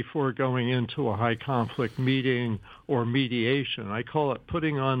that before going into a high conflict meeting or mediation. I call it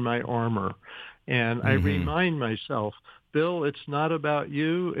putting on my armor. And I remind myself, Bill, it's not about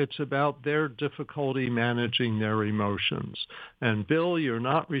you. It's about their difficulty managing their emotions. And Bill, you're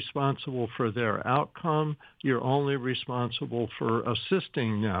not responsible for their outcome. You're only responsible for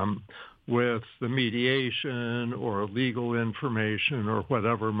assisting them with the mediation or legal information or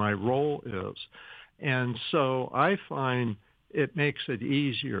whatever my role is. And so I find it makes it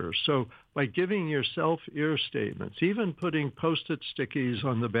easier. So by giving yourself ear statements, even putting Post-it stickies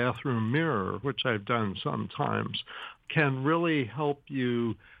on the bathroom mirror, which I've done sometimes, can really help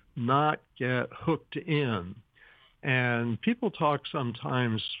you not get hooked in. And people talk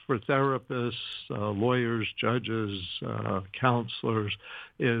sometimes for therapists, lawyers, judges, counselors,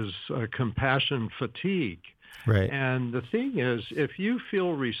 is compassion fatigue. Right. And the thing is, if you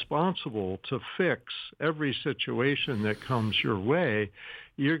feel responsible to fix every situation that comes your way,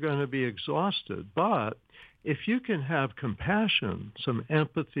 you're going to be exhausted. But if you can have compassion, some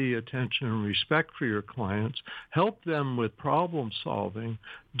empathy, attention, and respect for your clients, help them with problem solving,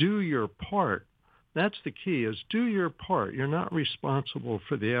 do your part. That's the key, is do your part. You're not responsible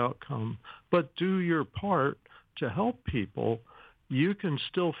for the outcome, but do your part to help people. You can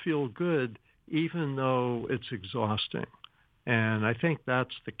still feel good even though it's exhausting. And I think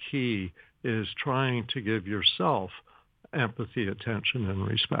that's the key, is trying to give yourself empathy, attention, and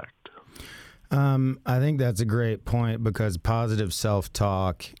respect. I think that's a great point, because positive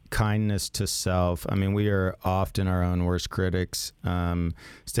self-talk, kindness to self. I mean, we are often our own worst critics.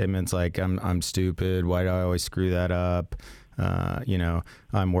 Statements like "I'm stupid," "Why do I always screw that up?"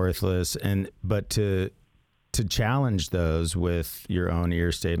 "I'm worthless." But to challenge those with your own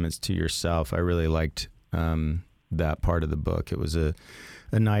ear statements to yourself, I really liked that part of the book. It was a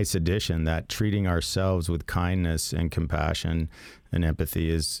nice addition, that treating ourselves with kindness and compassion and empathy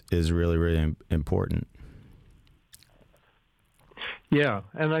is really, really important. Yeah.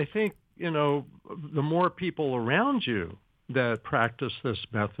 And I think, the more people around you that practice this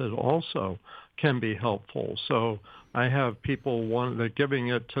method also can be helpful. So I have people that giving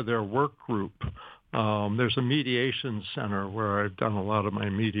it to their work group. There's a mediation center where I've done a lot of my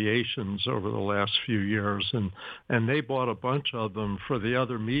mediations over the last few years, and they bought a bunch of them for the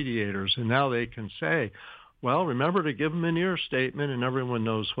other mediators, and now they can say, well, remember to give them an ear statement, and everyone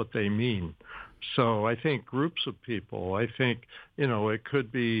knows what they mean. So I think groups of people, it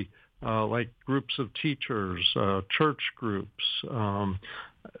could be like groups of teachers, church groups,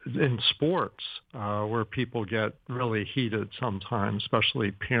 in sports, where people get really heated sometimes,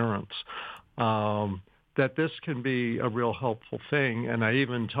 especially parents. That this can be a real helpful thing. And I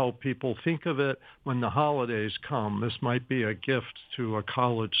even tell people, think of it when the holidays come. This might be a gift to a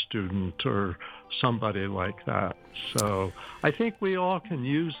college student or somebody like that. So I think we all can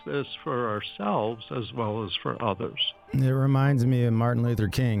use this for ourselves as well as for others. It reminds me of Martin Luther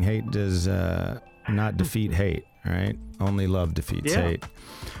King. Hate does not defeat hate, right? Only love defeats hate.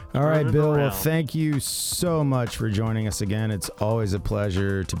 All right, Bill, well, thank you so much for joining us again. It's always a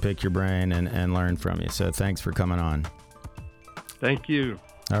pleasure to pick your brain and learn from you. So thanks for coming on. Thank you.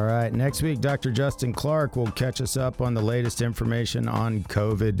 All right, next week, Dr. Justin Clark will catch us up on the latest information on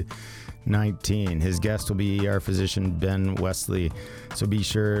COVID-19. His guest will be E.A.R. physician Ben Wesley. So be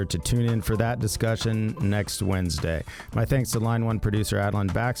sure to tune in for that discussion next Wednesday. My thanks to Line 1 producer Adeline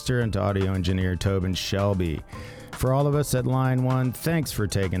Baxter and to audio engineer Tobin Shelby. For all of us at Line 1, thanks for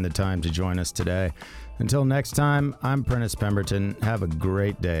taking the time to join us today. Until next time, I'm Prentice Pemberton. Have a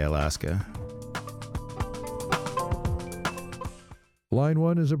great day, Alaska. Line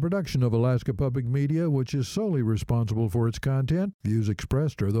 1 is a production of Alaska Public Media, which is solely responsible for its content. Views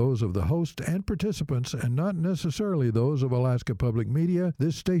expressed are those of the host and participants, and not necessarily those of Alaska Public Media,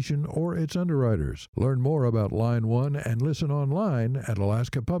 this station, or its underwriters. Learn more about Line 1 and listen online at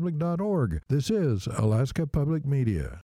alaskapublic.org. This is Alaska Public Media.